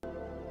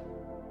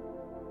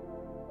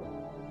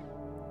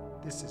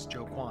This is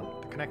Joe Kwan,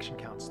 the Connection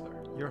Counselor,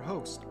 your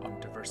host on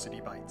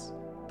Diversity Bites,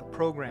 the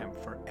program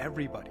for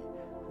everybody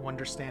who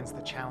understands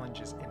the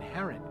challenges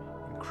inherent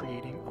in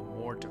creating a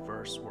more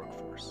diverse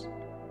workforce.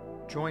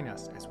 Join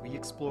us as we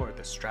explore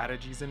the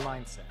strategies and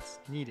mindsets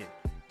needed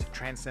to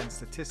transcend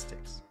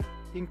statistics,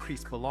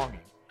 increase belonging,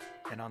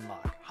 and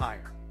unlock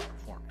higher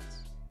performance.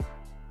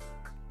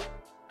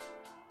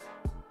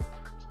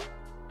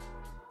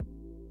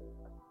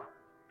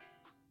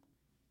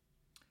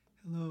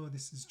 Hello,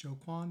 this is Joe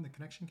Kwan, the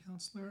Connection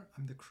Counselor.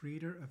 I'm the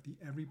creator of the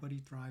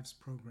Everybody Thrives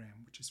program,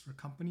 which is for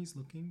companies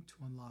looking to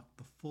unlock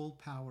the full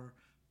power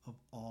of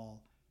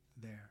all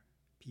their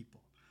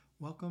people.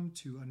 Welcome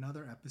to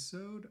another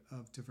episode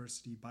of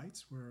Diversity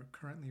Bites. We're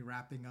currently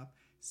wrapping up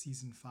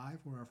Season 5,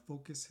 where our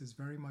focus has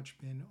very much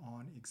been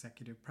on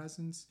executive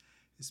presence,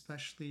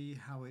 especially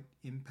how it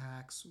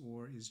impacts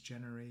or is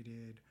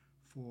generated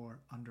for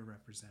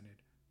underrepresented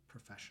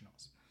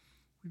professionals.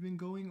 We've been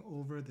going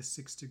over the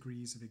 6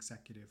 degrees of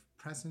executive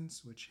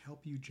presence, which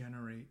help you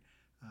generate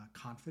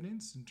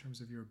confidence in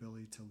terms of your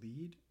ability to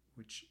lead,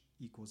 which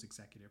equals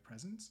executive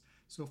presence.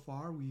 So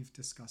far, we've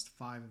discussed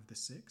 5 of the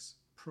 6: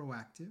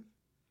 proactive,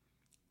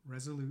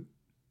 resolute,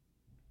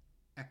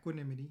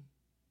 equanimity,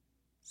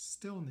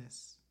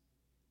 stillness,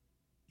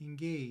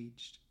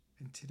 engaged,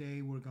 and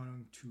today we're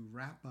going to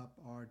wrap up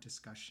our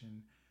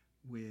discussion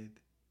with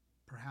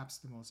perhaps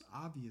the most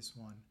obvious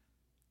one,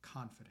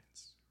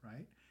 confidence,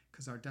 right?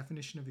 Because our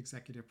definition of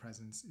executive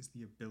presence is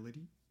the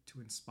ability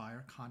to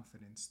inspire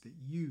confidence that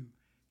you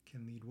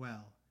can lead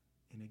well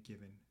in a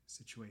given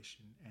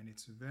situation. And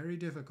it's very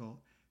difficult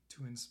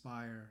to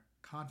inspire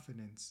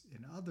confidence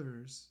in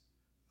others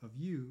of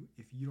you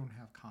if you don't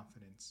have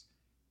confidence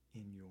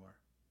in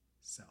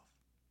yourself.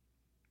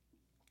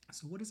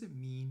 So what does it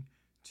mean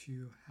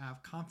to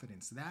have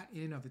confidence? That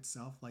in and of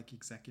itself, like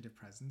executive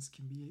presence,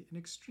 can be an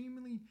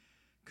extremely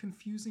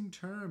confusing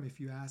term. If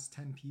you ask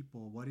 10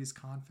 people, what is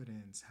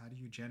confidence? How do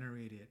you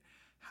generate it?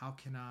 How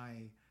can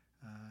I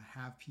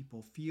have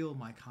people feel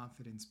my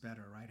confidence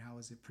better, right? How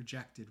is it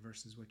projected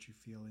versus what you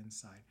feel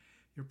inside?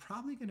 You're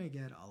probably going to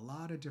get a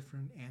lot of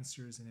different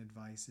answers and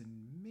advice, and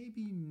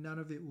maybe none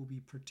of it will be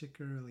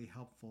particularly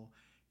helpful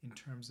in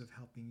terms of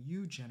helping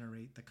you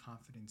generate the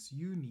confidence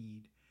you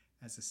need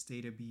as a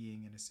state of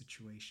being in a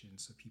situation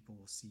so people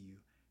will see you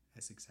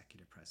as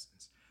executive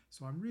presence.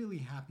 So I'm really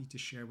happy to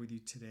share with you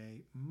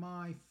today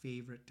my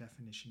favorite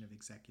definition of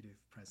executive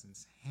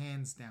presence.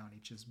 Hands down,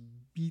 it just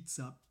beats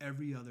up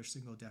every other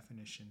single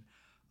definition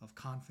of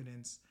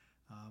confidence.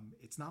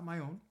 It's not my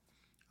own.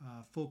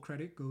 Full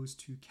credit goes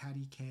to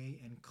Caddy Kay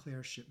and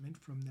Claire Shipman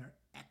from their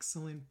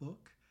excellent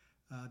book,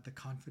 The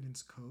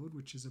Confidence Code,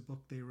 which is a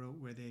book they wrote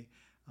where they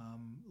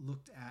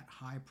looked at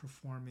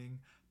high-performing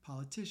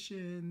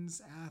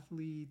politicians,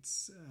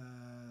 athletes,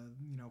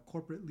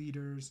 corporate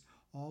leaders,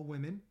 all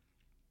women,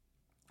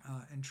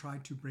 and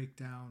tried to break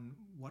down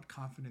what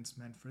confidence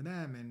meant for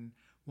them and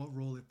what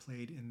role it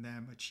played in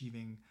them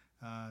achieving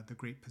the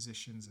great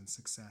positions and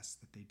success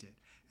that they did.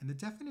 And the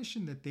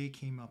definition that they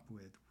came up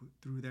with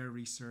through their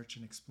research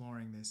and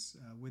exploring this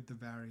with the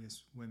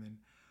various women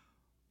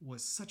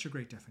was such a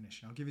great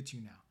definition. I'll give it to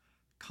you now.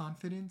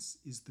 Confidence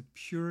is the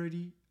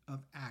purity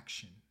of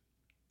action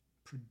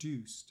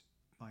produced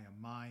by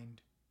a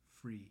mind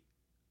free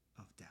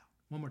of doubt.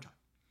 One more time.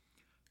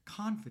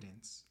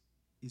 Confidence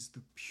is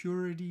the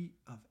purity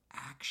of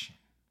action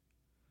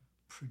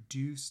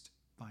produced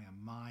by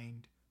a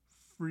mind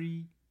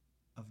free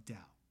of doubt.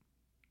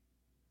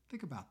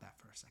 Think about that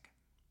for a second.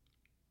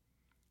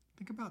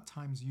 Think about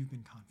times you've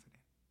been confident.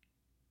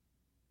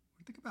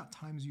 Or think about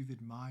times you've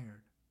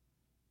admired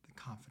the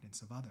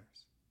confidence of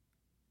others.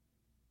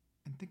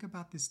 And think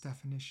about this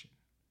definition,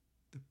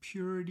 the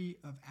purity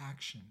of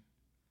action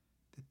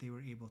that they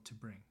were able to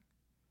bring,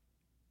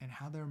 and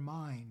how their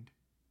mind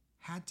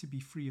had to be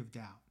free of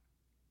doubt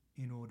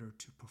in order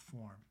to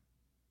perform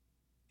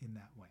in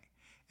that way.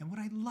 And what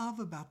I love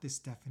about this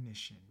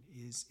definition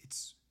is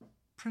its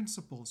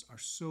principles are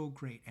so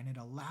great, and it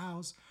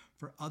allows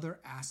for other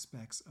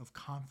aspects of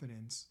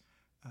confidence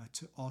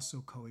to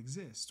also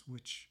coexist,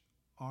 which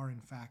are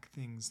in fact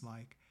things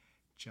like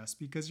just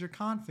because you're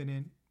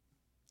confident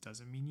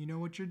doesn't mean you know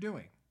what you're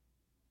doing,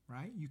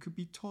 right? You could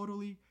be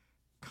totally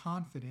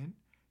confident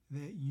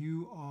that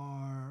you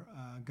are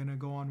going to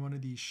go on one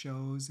of these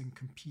shows and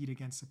compete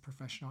against a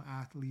professional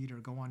athlete or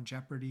go on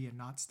Jeopardy and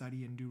not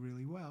study and do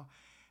really well,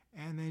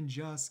 and then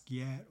just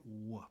get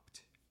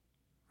whooped,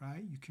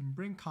 right? You can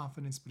bring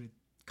confidence, but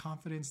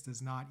confidence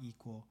does not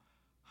equal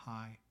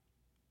high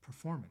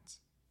performance.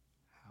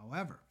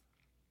 However,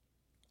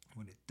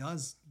 what it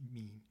does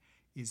mean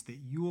is that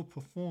you will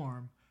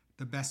perform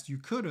the best you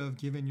could have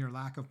given your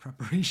lack of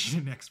preparation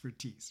and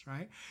expertise,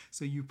 right?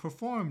 So you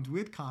performed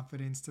with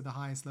confidence to the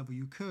highest level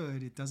you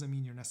could. It doesn't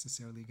mean you're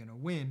necessarily going to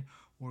win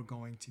or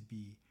going to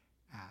be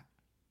at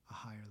a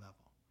higher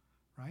level,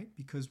 right?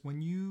 Because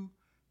when you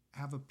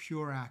have a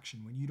pure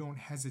action, when you don't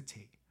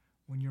hesitate,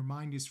 when your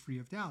mind is free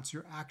of doubts,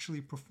 you're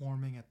actually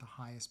performing at the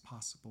highest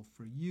possible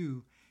for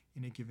you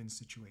in a given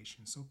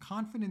situation. So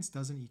confidence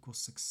doesn't equal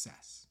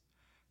success.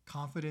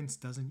 Confidence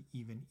doesn't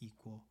even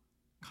equal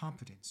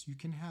competence. You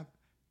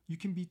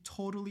can be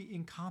totally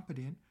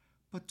incompetent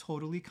but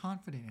totally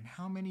confident. And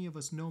how many of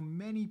us know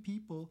many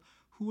people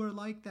who are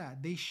like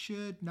that? They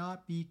should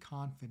not be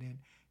confident,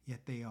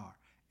 yet they are.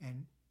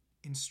 And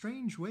in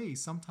strange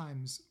ways,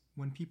 sometimes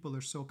when people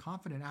are so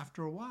confident,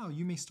 after a while,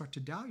 you may start to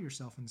doubt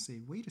yourself and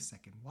say, wait a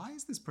second, why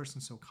is this person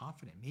so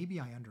confident? Maybe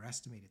I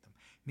underestimated them.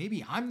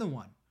 Maybe I'm the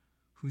one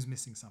who's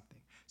missing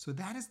something. So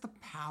that is the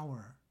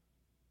power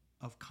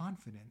of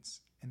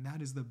confidence, and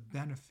that is the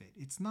benefit.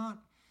 It's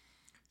not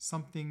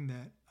something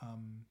that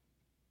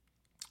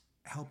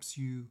helps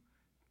you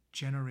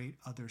generate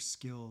other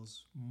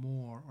skills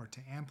more or to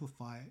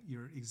amplify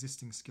your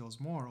existing skills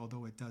more,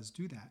 although it does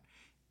do that.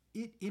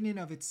 It in and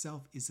of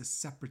itself is a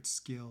separate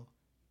skill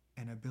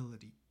and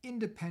ability,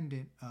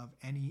 independent of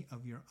any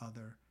of your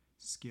other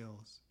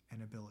skills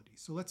and abilities.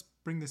 So let's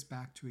bring this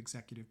back to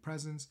executive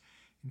presence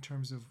in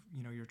terms of,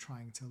 you're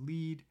trying to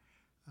lead.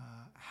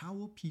 How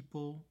will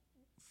people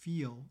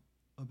feel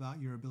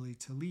about your ability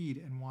to lead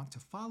and want to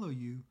follow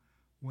you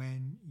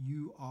when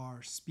you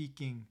are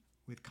speaking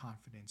with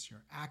confidence,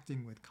 you're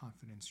acting with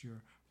confidence,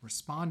 you're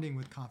responding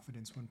with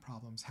confidence when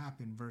problems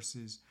happen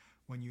versus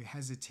when you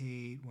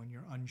hesitate, when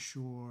you're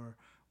unsure,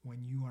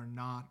 when you are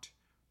not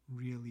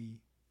really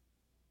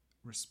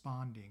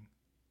responding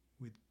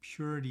with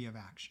purity of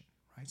action,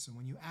 right? So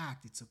when you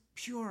act, it's a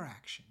pure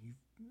action. You've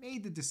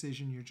made the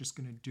decision, you're just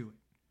going to do it,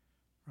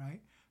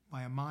 right?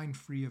 By a mind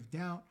free of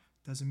doubt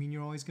doesn't mean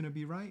you're always going to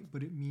be right,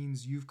 but it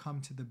means you've come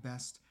to the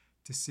best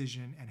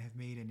decision and have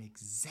made an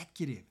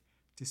executive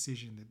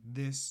decision that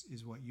this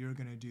is what you're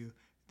going to do,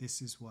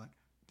 this is what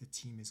the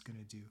team is going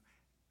to do.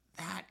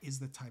 That is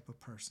the type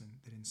of person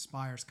that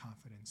inspires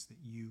confidence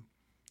that you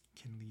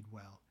can lead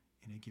well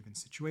in a given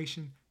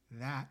situation.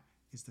 That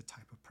is the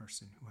type of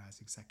person who has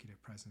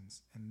executive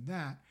presence. And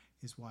that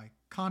is why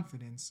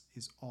confidence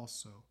is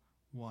also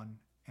one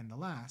and the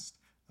last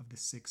of the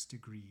 6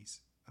 degrees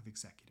of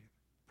executive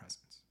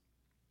presence.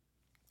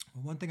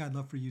 Well, one thing I'd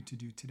love for you to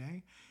do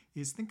today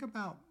is think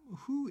about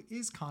who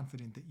is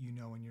confident that you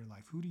know in your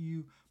life. Who do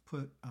you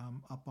put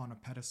up on a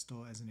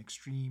pedestal as an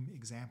extreme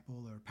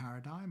example or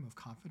paradigm of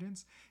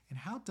confidence? And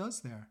how does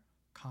their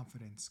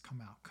confidence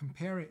come out?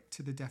 Compare it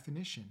to the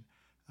definition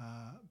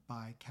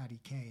by Caddy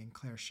Kay and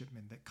Claire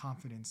Shipman that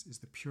confidence is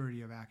the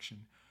purity of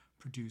action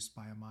produced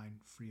by a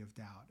mind free of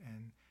doubt,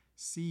 and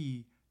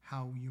see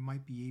how you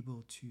might be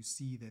able to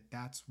see that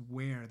that's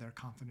where their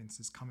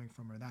confidence is coming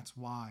from, or that's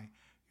why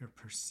you're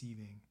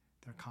perceiving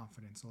their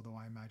confidence. Although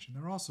I imagine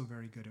they're also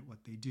very good at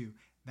what they do.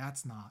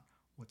 That's not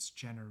what's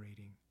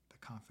generating the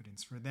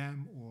confidence for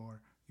them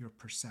or your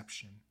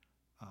perception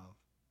of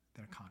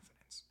their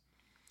confidence.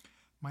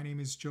 My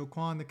name is Joe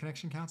Kwan, the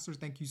Connection Counselor.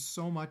 Thank you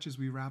so much as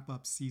we wrap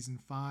up Season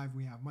 5.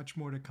 We have much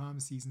more to come,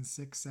 Season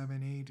 6,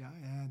 7, 8,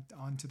 and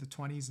on to the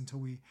 20s until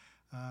we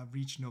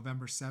reach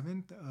November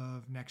 7th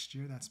of next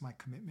year. That's my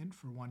commitment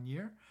for 1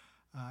 year.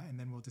 And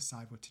then we'll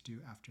decide what to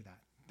do after that.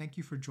 Thank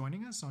you for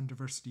joining us on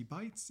Diversity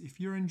Bites. If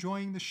you're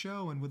enjoying the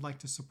show and would like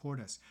to support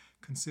us,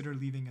 consider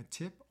leaving a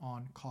tip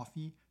on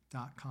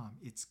ko-fi.com.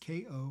 It's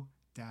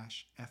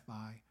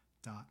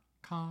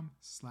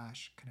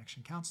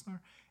ko-fi.com/Connection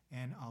Counselor,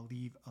 and I'll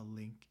leave a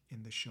link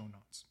in the show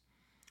notes.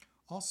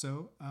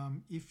 Also,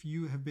 if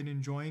you have been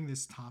enjoying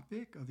this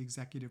topic of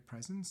executive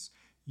presence,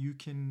 you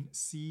can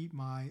see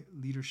my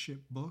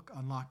leadership book,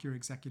 Unlock Your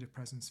Executive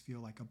Presence, Feel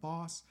Like a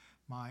Boss,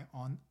 my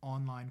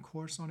online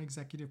course on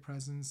executive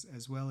presence,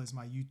 as well as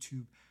my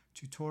YouTube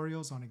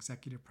tutorials on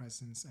executive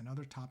presence and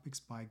other topics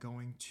by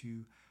going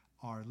to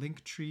our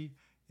link tree.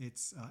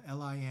 It's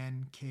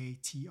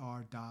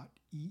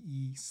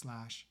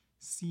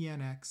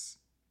linktr.ee/CNX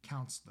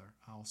counselor.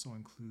 I'll also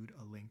include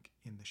a link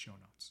in the show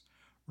notes.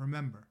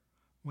 Remember,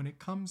 when it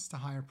comes to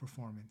higher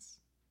performance,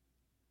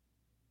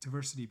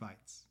 Diversity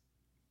Bites,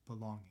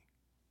 belonging.